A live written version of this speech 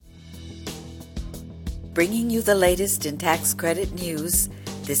Bringing you the latest in tax credit news,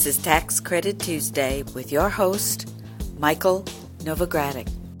 this is Tax Credit Tuesday with your host, Michael Novogradac.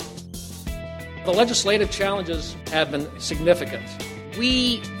 The legislative challenges have been significant.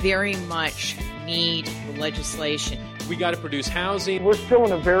 We very much need the legislation. We got to produce housing. We're still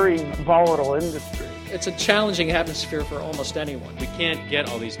in a very volatile industry. It's a challenging atmosphere for almost anyone. We can't get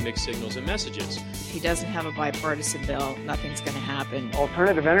all these mixed signals and messages. If he doesn't have a bipartisan bill, nothing's going to happen.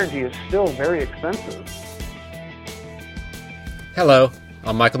 Alternative energy is still very expensive. Hello,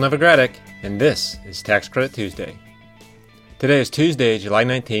 I'm Michael Novogradac, and this is Tax Credit Tuesday. Today is Tuesday, July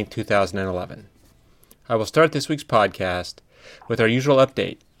 19, 2011. I will start this week's podcast with our usual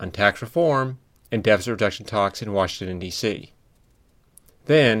update on tax reform and deficit reduction talks in Washington, D.C.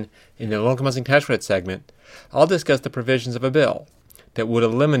 Then, in the low-income housing tax credit segment, I'll discuss the provisions of a bill that would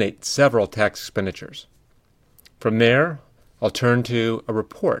eliminate several tax expenditures. From there, I'll turn to a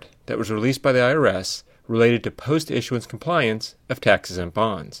report that was released by the IRS related to post-issuance compliance of tax-exempt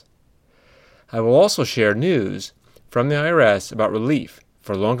bonds. I will also share news from the IRS about relief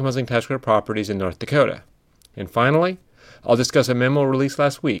for low-income housing tax credit properties in North Dakota. And finally, I'll discuss a memo released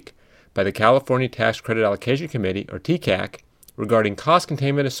last week by the California Tax Credit Allocation Committee, or TCAC, regarding cost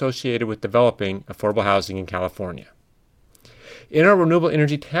containment associated with developing affordable housing in California. In our renewable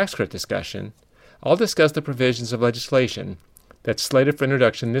energy tax credit discussion, I'll discuss the provisions of legislation that's slated for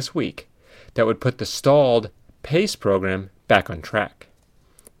introduction this week that would put the stalled PACE program back on track.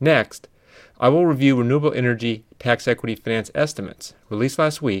 Next, I will review renewable energy tax equity finance estimates released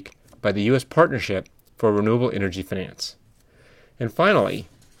last week by the U.S. Partnership for Renewable Energy Finance. And finally,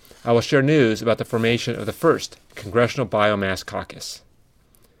 I will share news about the formation of the first Congressional Biomass Caucus.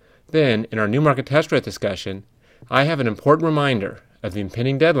 Then, in our new market tax credit discussion, I have an important reminder of the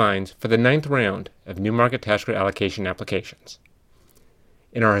impending deadlines for the 9th round of new market tax credit allocation applications.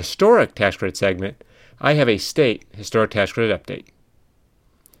 In our historic tax credit segment, I have a state historic tax credit update.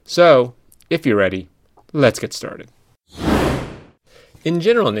 So, if you're ready, let's get started. In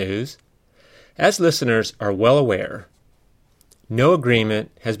general news, as listeners are well aware, no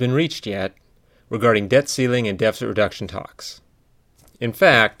agreement has been reached yet regarding debt ceiling and deficit reduction talks. In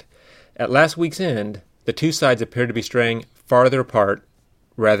fact, at last week's end, the two sides appeared to be straying farther apart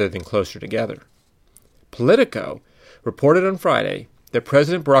rather than closer together. Politico reported on Friday that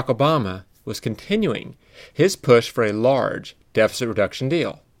President Barack Obama was continuing his push for a large deficit reduction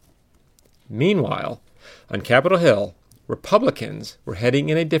deal. Meanwhile, on Capitol Hill, Republicans were heading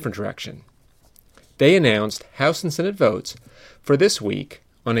in a different direction. They announced House and Senate votes for this week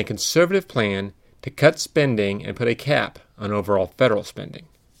on a conservative plan to cut spending and put a cap on overall federal spending.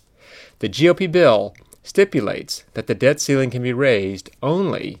 The GOP bill stipulates that the debt ceiling can be raised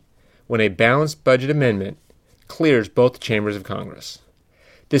only when a balanced budget amendment clears both chambers of Congress.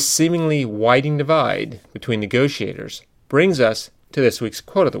 This seemingly widening divide between negotiators brings us to this week's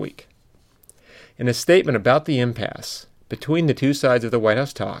quote of the week. In a statement about the impasse between the two sides of the White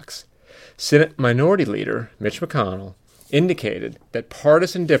House talks, Senate Minority Leader Mitch McConnell indicated that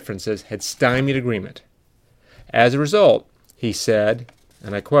partisan differences had stymied agreement. As a result, he said,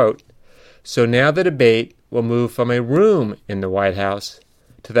 and I quote, "So now the debate will move from a room in the White House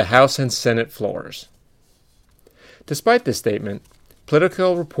to the House and Senate floors." Despite this statement,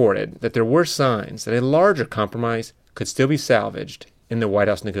 Politico reported that there were signs that a larger compromise could still be salvaged in the White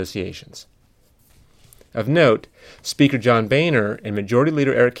House negotiations. Of note, Speaker John Boehner and Majority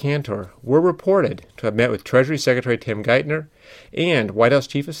Leader Eric Cantor were reported to have met with Treasury Secretary Tim Geithner and White House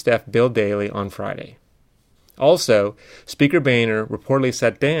Chief of Staff Bill Daley on Friday. Also, Speaker Boehner reportedly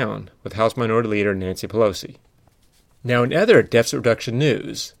sat down with House Minority Leader Nancy Pelosi. Now, in other deficit reduction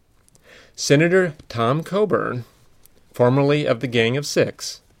news, Senator Tom Coburn, formerly of the Gang of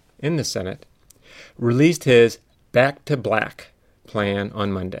Six in the Senate, released his Back to Black plan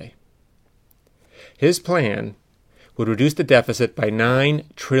on Monday. His plan would reduce the deficit by $9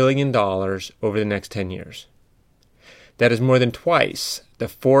 trillion over the next 10 years. That is more than twice the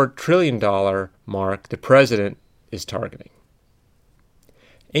 $4 trillion mark the president is targeting.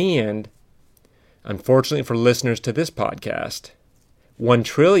 And, unfortunately for listeners to this podcast, $1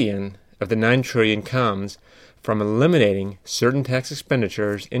 trillion of the $9 trillion comes from eliminating certain tax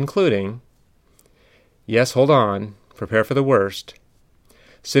expenditures, including, yes, hold on, prepare for the worst,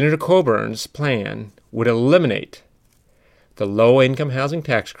 Senator Coburn's plan would eliminate the low-income housing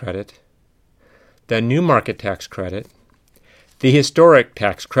tax credit, the new market tax credit, the historic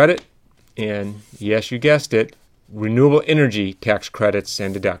tax credit, and, yes, you guessed it, renewable energy tax credits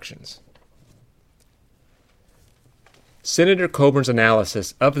and deductions. Senator Coburn's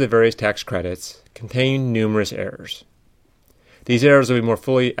analysis of the various tax credits contained numerous errors. These errors will be more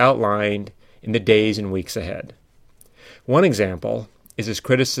fully outlined in the days and weeks ahead. One example is his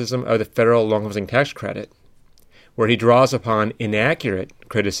criticism of the federal low-income housing tax credit, where he draws upon inaccurate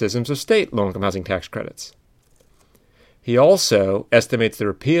criticisms of state low-income housing tax credits. He also estimates the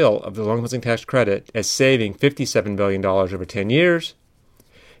repeal of the low-income housing tax credit as saving $57 billion over 10 years,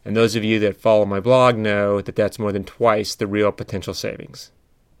 and those of you that follow my blog know that that's more than twice the real potential savings.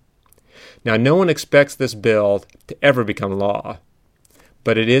 Now, no one expects this bill to ever become law,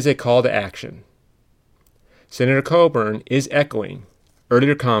 but it is a call to action. Senator Coburn is echoing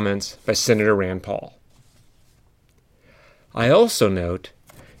earlier comments by Senator Rand Paul. I also note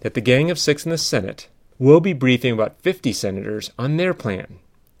that the Gang of Six in the Senate will be briefing about 50 senators on their plan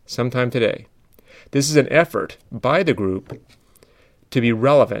sometime today. This is an effort by the group to be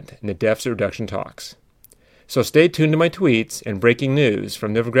relevant in the deficit reduction talks. So stay tuned to my tweets and breaking news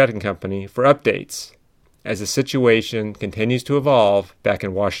from Novogratz & Company for updates as the situation continues to evolve back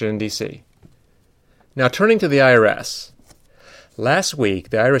in Washington, D.C. Now turning to the IRS. Last week,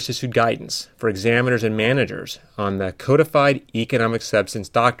 the IRS issued guidance for examiners and managers on the codified economic substance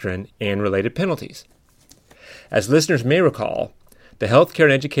doctrine and related penalties. As listeners may recall, the Healthcare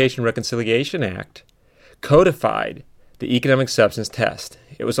and Education Reconciliation Act codified the economic substance test.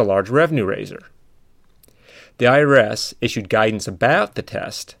 It was a large revenue raiser. The IRS issued guidance about the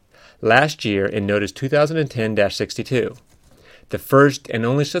test last year in Notice 2010-62, the first and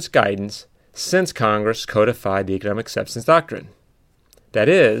only such guidance since Congress codified the economic substance doctrine. That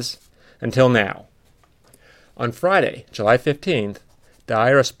is, until now. On Friday, July 15th, the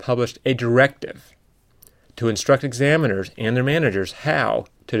IRS published a directive to instruct examiners and their managers how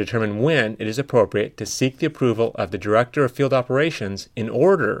to determine when it is appropriate to seek the approval of the Director of Field Operations in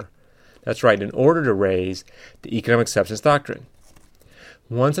order to raise the economic substance doctrine.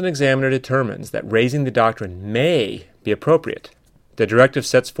 Once an examiner determines that raising the doctrine may be appropriate, the directive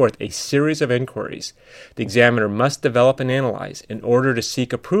sets forth a series of inquiries the examiner must develop and analyze in order to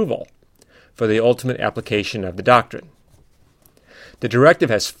seek approval for the ultimate application of the doctrine. The directive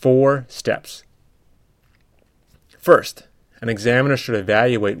has 4 steps. First, an examiner should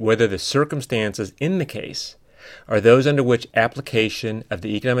evaluate whether the circumstances in the case are those under which application of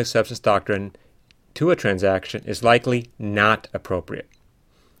the economic substance doctrine to a transaction is likely not appropriate.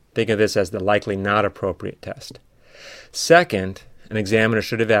 Think of this as the likely not appropriate test. Second, an examiner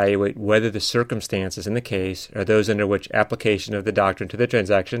should evaluate whether the circumstances in the case are those under which application of the doctrine to the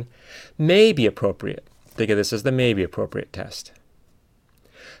transaction may be appropriate. Think of this as the may be appropriate test.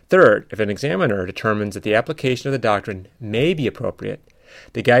 Third, if an examiner determines that the application of the doctrine may be appropriate,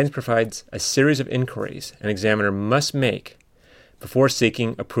 the guidance provides a series of inquiries an examiner must make before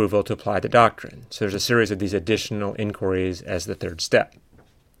seeking approval to apply the doctrine. So there's a series of these additional inquiries as the third step.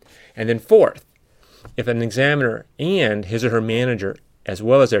 And then fourth, if an examiner and his or her manager, as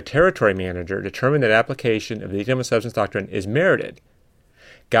well as their territory manager, determine that application of the economic substance doctrine is merited,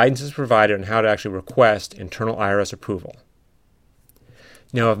 guidance is provided on how to actually request internal IRS approval.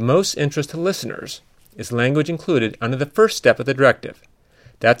 Now, of most interest to listeners is language included under the first step of the directive.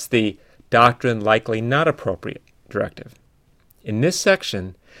 That's the doctrine likely not appropriate directive. In this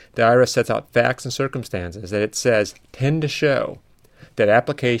section, the IRS sets out facts and circumstances that it says tend to show that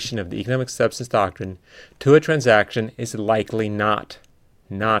application of the economic substance doctrine to a transaction is likely not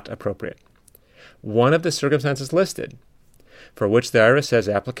appropriate. One of the circumstances listed for which the IRS says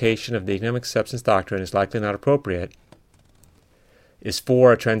application of the economic substance doctrine is likely not appropriate is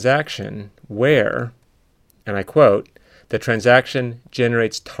for a transaction where, and I quote, the transaction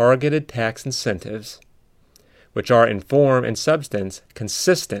generates targeted tax incentives which are in form and substance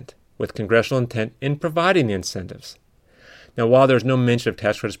consistent with congressional intent in providing the incentives. Now, while there's no mention of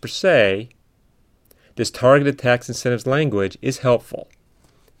tax credits per se, this targeted tax incentives language is helpful,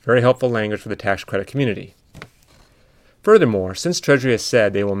 very helpful language for the tax credit community. Furthermore, since Treasury has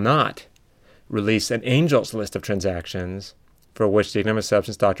said they will not release an angel's list of transactions for which the economic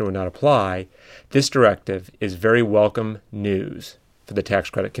substance doctrine would not apply, this directive is very welcome news for the tax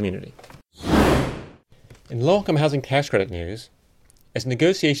credit community. In low-income housing tax credit news, as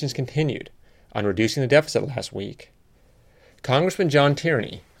negotiations continued on reducing the deficit last week, Congressman John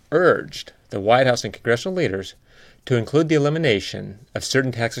Tierney urged the White House and congressional leaders to include the elimination of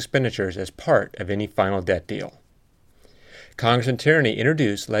certain tax expenditures as part of any final debt deal. Congressman Tierney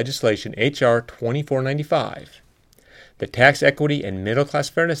introduced legislation H.R. 2495, the Tax Equity and Middle Class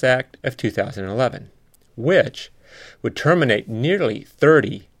Fairness Act of 2011, which would terminate nearly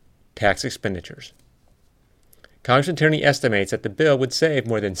 30 tax expenditures. Congressman Tierney estimates that the bill would save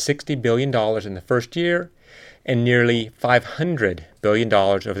more than $60 billion in the first year and nearly $500 billion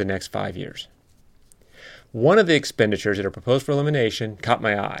over the next 5 years. One of the expenditures that are proposed for elimination caught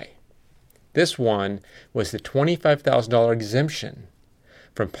my eye. This one was the $25,000 exemption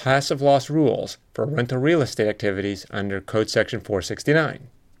from passive loss rules for rental real estate activities under Code Section 469.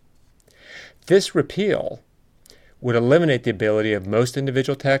 This repeal would eliminate the ability of most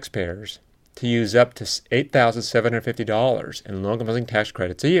individual taxpayers to use up to $8,750 in low-income housing tax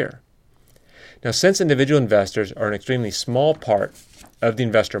credits a year. Now, since individual investors are an extremely small part of the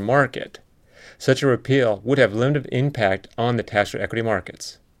investor market, such a repeal would have limited impact on the tax credit equity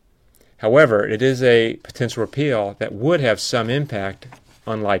markets. However, it is a potential repeal that would have some impact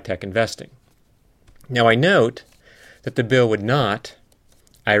on LIHTC investing. Now, I note that the bill would not,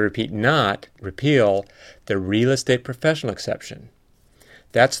 I repeat, not repeal the real estate professional exception.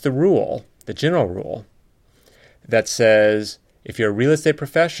 That's the rule, the general rule, that says if you're a real estate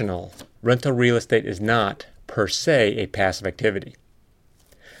professional, rental real estate is not, per se, a passive activity.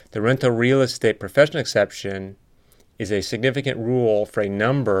 The rental real estate professional exception is a significant rule for a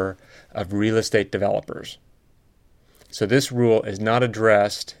number of real estate developers. So this rule is not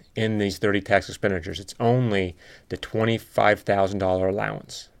addressed in these 30 tax expenditures. It's only the $25,000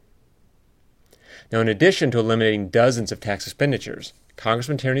 allowance. Now, in addition to eliminating dozens of tax expenditures,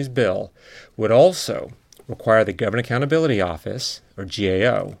 Congressman Tierney's bill would also require the Government Accountability Office, or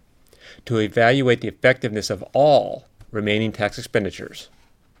GAO, to evaluate the effectiveness of all remaining tax expenditures.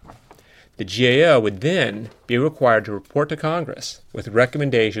 The GAO would then be required to report to Congress with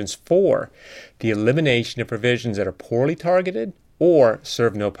recommendations for the elimination of provisions that are poorly targeted or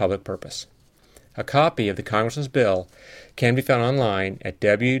serve no public purpose. A copy of the Congressman's bill can be found online at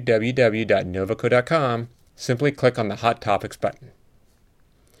www.novoco.com. Simply click on the Hot Topics button.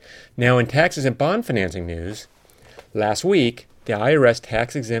 Now, in tax-exempt bond financing news, last week, the IRS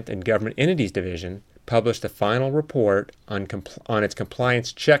Tax-Exempt and Government Entities Division published a final report on its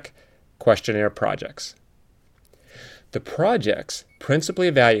compliance check questionnaire projects. The projects principally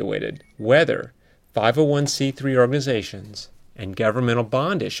evaluated whether 501c3 organizations and governmental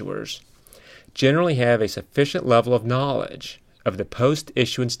bond issuers generally have a sufficient level of knowledge of the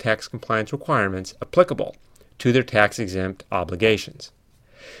post-issuance tax compliance requirements applicable to their tax-exempt obligations.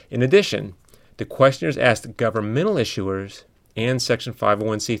 In addition, the questionnaires asked governmental issuers and Section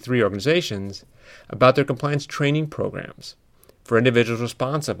 501c3 organizations about their compliance training programs for individuals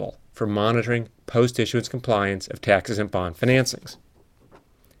responsible for monitoring post-issuance compliance of tax-exempt bond financings.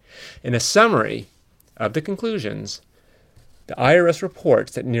 In a summary of the conclusions, the IRS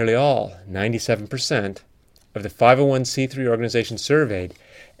reports that nearly all, 97%, of the 501c3 organizations surveyed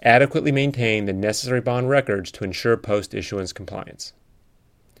adequately maintain the necessary bond records to ensure post-issuance compliance.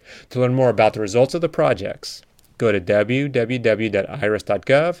 To learn more about the results of the projects, go to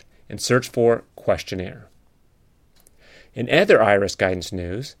www.irs.gov and search for questionnaire. In other IRS guidance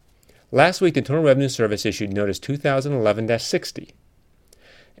news, last week the Internal Revenue Service issued Notice 2011-60,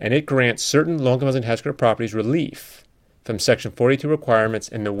 and it grants certain low-income housing tax credit properties relief from Section 42 requirements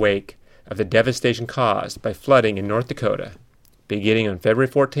in the wake of the devastation caused by flooding in North Dakota, beginning on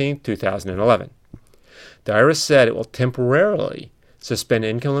February 14, 2011. The IRS said it will temporarily suspend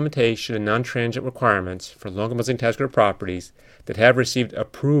income limitation and non-transient requirements for low-income housing tax credit properties that have received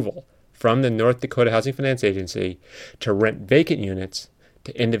approval from the North Dakota Housing Finance Agency to rent vacant units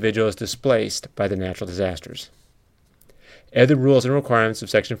to individuals displaced by the natural disasters. Other rules and requirements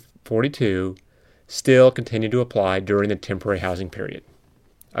of Section 42 still continue to apply during the temporary housing period.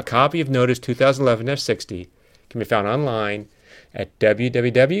 A copy of Notice 2011-60 can be found online at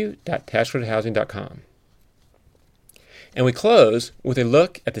www.taxcredithousing.com. And we close with a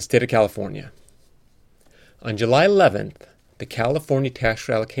look at the state of California. On July 11th, the California Tax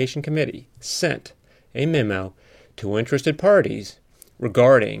Credit Allocation Committee sent a memo to interested parties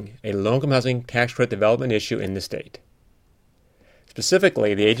regarding a low-income housing tax credit development issue in the state.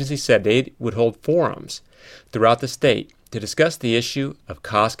 Specifically, the agency said they would hold forums throughout the state to discuss the issue of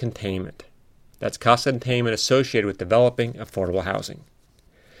cost containment. That's cost containment associated with developing affordable housing.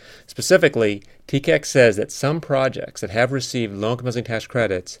 Specifically, TCAC says that some projects that have received low-income housing tax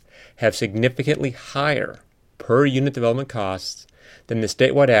credits have significantly higher per-unit development costs than the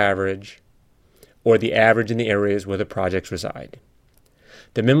statewide average or the average in the areas where the projects reside.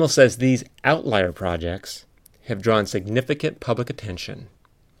 The memo says these outlier projects have drawn significant public attention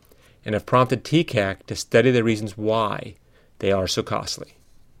and have prompted TCAC to study the reasons why they are so costly.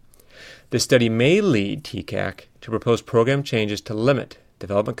 This study may lead TCAC to propose program changes to limit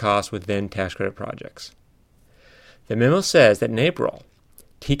development costs within tax credit projects. The memo says that in April,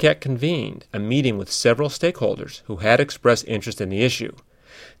 TCAC convened a meeting with several stakeholders who had expressed interest in the issue.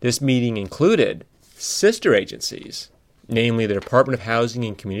 This meeting included sister agencies, namely the Department of Housing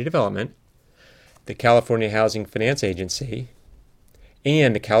and Community Development, the California Housing Finance Agency,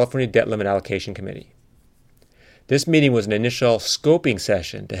 and the California Debt Limit Allocation Committee. This meeting was an initial scoping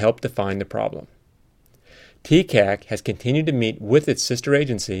session to help define the problem. TCAC has continued to meet with its sister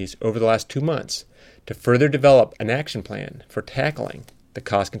agencies over the last 2 months to further develop an action plan for tackling the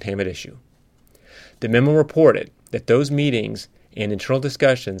cost containment issue. The memo reported that those meetings and internal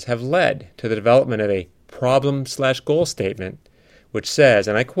discussions have led to the development of a problem/goal statement, which says,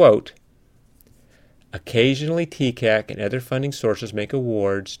 and I quote, "Occasionally TCAC and other funding sources make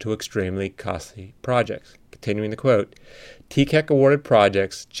awards to extremely costly projects." Continuing the quote, "TCAC awarded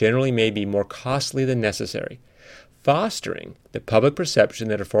projects generally may be more costly than necessary, fostering the public perception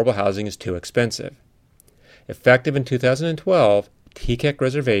that affordable housing is too expensive. Effective in 2012, TCAC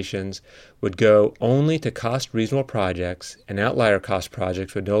reservations would go only to cost-reasonable projects, and outlier cost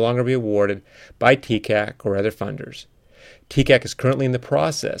projects would no longer be awarded by TCAC or other funders. TCAC is currently in the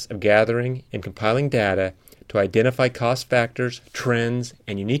process of gathering and compiling data to identify cost factors, trends,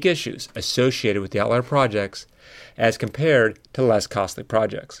 and unique issues associated with the outlier projects as compared to less costly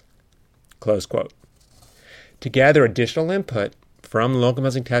projects." Close quote. To gather additional input from local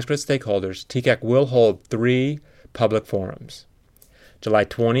housing tax credit stakeholders, TCAC will hold 3 public forums: July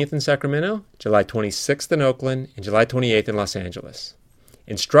 20th in Sacramento, July 26th in Oakland, and July 28th in Los Angeles.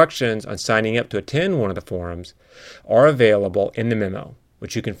 Instructions on signing up to attend one of the forums are available in the memo,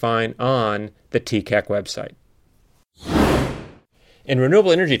 which you can find on the TCAC website. In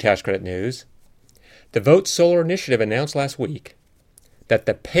renewable energy tax credit news, the Vote Solar Initiative announced last week that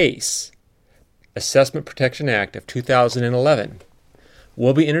the PACE, Assessment Protection Act of 2011,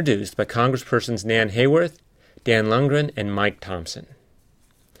 will be introduced by Congresspersons Nan Hayworth, Dan Lundgren, and Mike Thompson.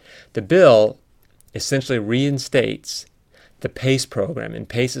 The bill essentially reinstates the PACE program, and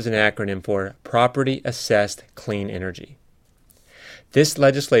PACE is an acronym for Property Assessed Clean Energy. This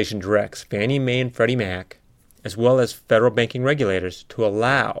legislation directs Fannie Mae and Freddie Mac, as well as federal banking regulators, to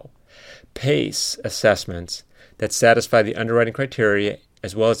allow PACE assessments that satisfy the underwriting criteria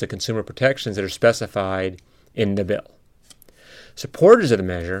as well as the consumer protections that are specified in the bill. Supporters of the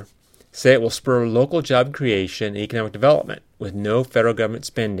measure say it will spur local job creation and economic development with no federal government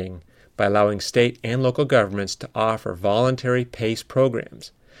spending by allowing state and local governments to offer voluntary PACE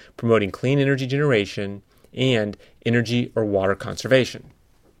programs, promoting clean energy generation and energy or water conservation.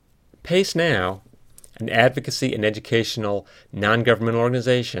 PACE Now, an advocacy and educational non-governmental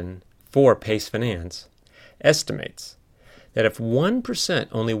organization for PACE Finance, estimates that if 1%,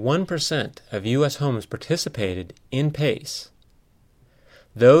 only 1% of U.S. homes participated in PACE,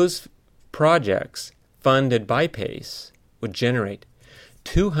 those projects funded by PACE would generate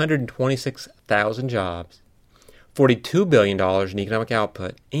 226,000 jobs, $42 billion in economic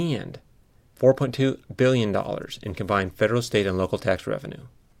output, and $4.2 billion in combined federal, state, and local tax revenue.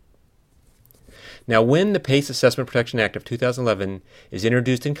 Now, when the PACE Assessment Protection Act of 2011 is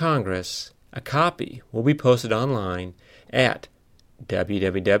introduced in Congress, a copy will be posted online at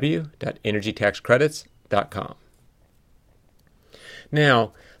www.energytaxcredits.com.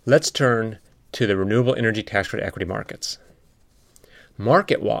 Now, let's turn to the renewable energy tax credit equity markets.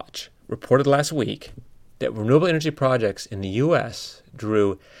 MarketWatch reported last week that renewable energy projects in the U.S.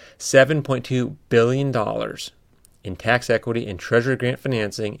 drew $7.2 billion in tax equity and Treasury grant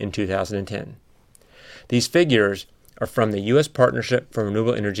financing in 2010. These figures are from the U.S. Partnership for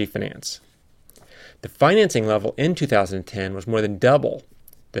Renewable Energy Finance. The financing level in 2010 was more than double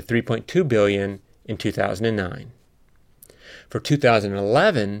the $3.2 billion in 2009. For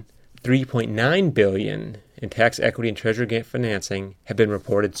 2011, $3.9 billion in tax equity and Treasury grant financing have been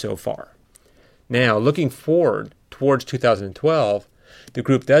reported so far. Now, looking forward towards 2012, the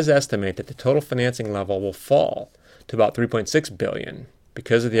group does estimate that the total financing level will fall to about $3.6 billion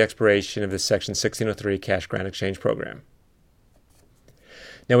because of the expiration of the Section 1603 Cash Grant Exchange Program.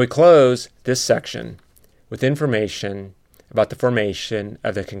 Now, we close this section with information about the formation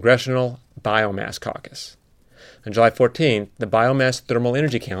of the Congressional Biomass Caucus. On July 14th, the Biomass Thermal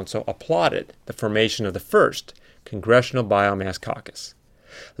Energy Council applauded the formation of the first Congressional Biomass Caucus.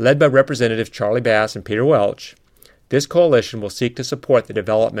 Led by Representatives Charlie Bass and Peter Welch, this coalition will seek to support the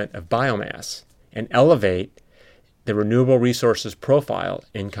development of biomass and elevate the renewable resources profile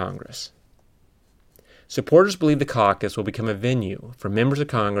in Congress. Supporters believe the caucus will become a venue for members of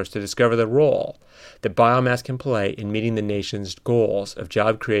Congress to discover the role that biomass can play in meeting the nation's goals of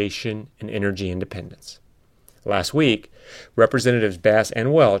job creation and energy independence. Last week, Representatives Bass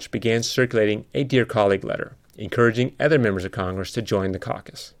and Welch began circulating a Dear Colleague letter, encouraging other members of Congress to join the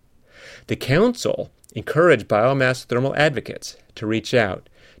caucus. The council encouraged biomass thermal advocates to reach out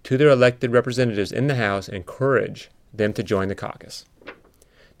to their elected representatives in the House and encourage them to join the caucus.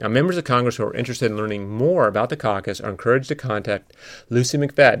 Now, members of Congress who are interested in learning more about the caucus are encouraged to contact Lucy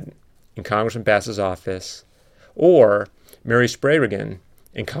McFadden in Congressman Bass's office or Mary Sprayrigan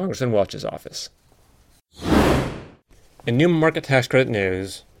in Congressman Welch's office. In new market tax credit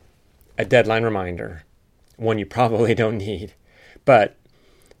news, a deadline reminder, one you probably don't need, but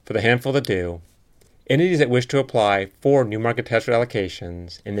for the handful that do, entities that wish to apply for new market tax credit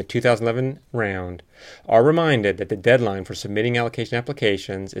allocations in the 2011 round are reminded that the deadline for submitting allocation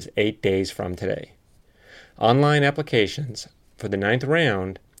applications is 8 days from today. Online applications for the 9th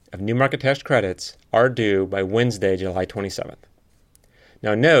round of new market tax credits are due by Wednesday, July 27th.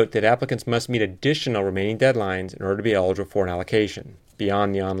 Now note that applicants must meet additional remaining deadlines in order to be eligible for an allocation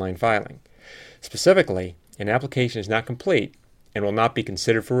beyond the online filing. Specifically, an application is not complete and will not be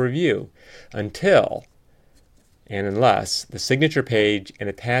considered for review until and unless the signature page and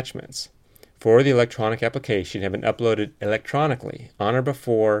attachments for the electronic application have been uploaded electronically on or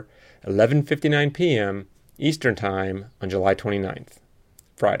before 11:59 p.m. Eastern Time on July 29th,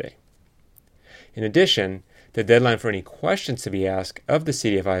 Friday. In addition, the deadline for any questions to be asked of the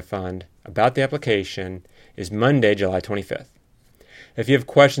CDFI Fund about the application is Monday, July 25th. If you have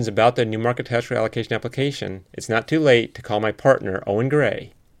questions about the new market tax credit allocation application, it's not too late to call my partner, Owen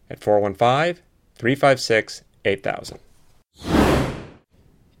Gray, at 415-356-8000.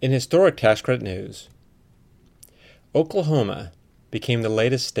 In historic tax credit news, Oklahoma became the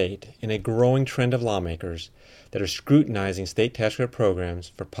latest state in a growing trend of lawmakers that are scrutinizing state tax credit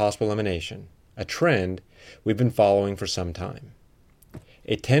programs for possible elimination, a trend we've been following for some time.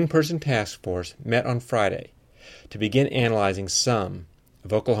 A 10-person task force met on Friday to begin analyzing some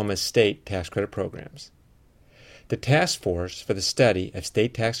of Oklahoma's state tax credit programs. The task force for the study of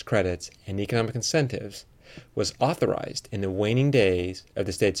state tax credits and economic incentives was authorized in the waning days of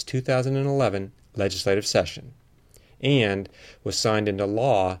the state's 2011 legislative session and was signed into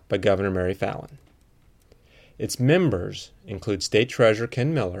law by Governor Mary Fallin. Its members include State Treasurer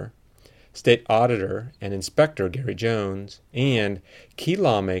Ken Miller, State Auditor and Inspector Gary Jones, and key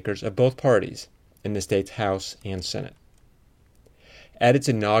lawmakers of both parties in the state's House and Senate. At its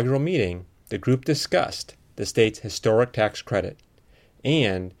inaugural meeting, the group discussed the state's historic tax credit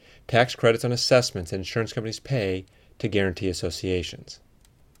and tax credits on assessments that insurance companies pay to guarantee associations.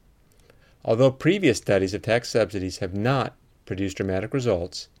 Although previous studies of tax subsidies have not produced dramatic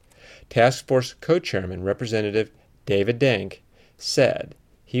results, Task Force co-chairman Representative David Denk said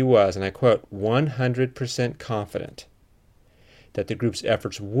he was, and I quote, 100% confident that the group's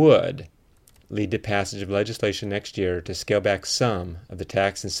efforts would lead to passage of legislation next year to scale back some of the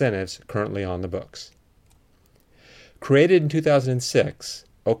tax incentives currently on the books. Created in 2006,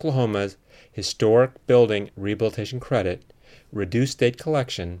 Oklahoma's Historic Building Rehabilitation Credit reduced state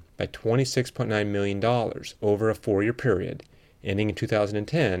collection by $26.9 million over a 4-year period, ending in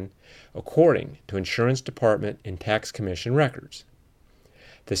 2010, according to Insurance Department and Tax Commission records.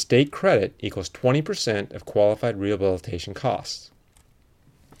 The state credit equals 20% of qualified rehabilitation costs.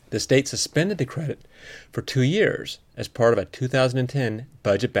 The state suspended the credit for 2 years as part of a 2010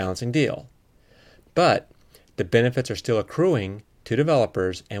 budget balancing deal. But the benefits are still accruing to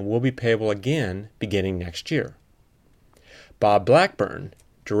developers and will be payable again beginning next year. Bob Blackburn,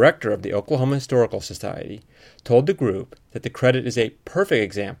 director of the Oklahoma Historical Society, told the group that the credit is a perfect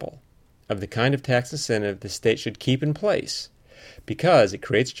example of the kind of tax incentive the state should keep in place because it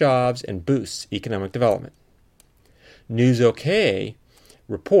creates jobs and boosts economic development. News OK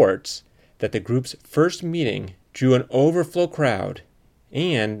reports that the group's first meeting drew an overflow crowd,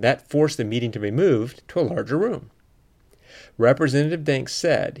 and that forced the meeting to be moved to a larger room. Representative Denk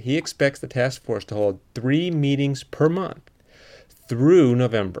said he expects the task force to hold 3 meetings per month through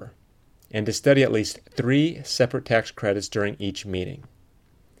November, and to study at least 3 separate tax credits during each meeting.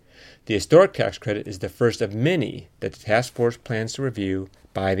 The historic tax credit is the first of many that the task force plans to review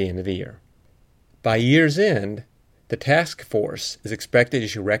by the end of the year. By year's end, the task force is expected to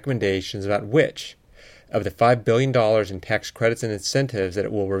issue recommendations about which of the $5 billion in tax credits and incentives that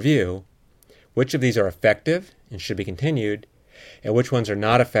it will review, which of these are effective and should be continued, and which ones are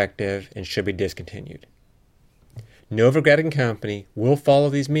not effective and should be discontinued. Novogradac & Company will follow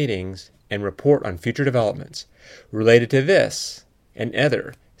these meetings and report on future developments related to this and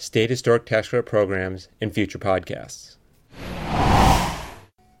other state historic tax credit programs in future podcasts.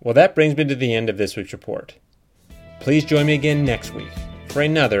 Well, that brings me to the end of this week's report. Please join me again next week for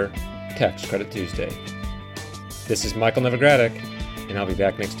another Tax Credit Tuesday. This is Michael Novogradac, and I'll be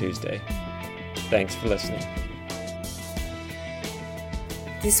back next Tuesday. Thanks for listening.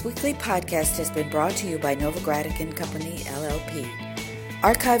 This weekly podcast has been brought to you by Novogradac & Company, LLP.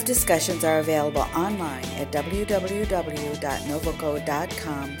 Archived discussions are available online at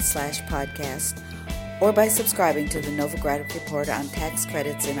www.novoco.com/podcast or by subscribing to the Novogradac Report on tax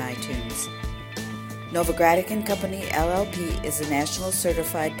credits in iTunes. Novogradac & Company, LLP is a national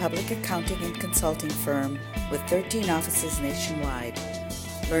certified public accounting and consulting firm with 13 offices nationwide.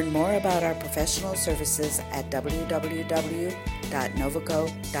 Learn more about our professional services at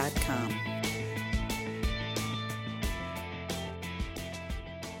www.novoco.com.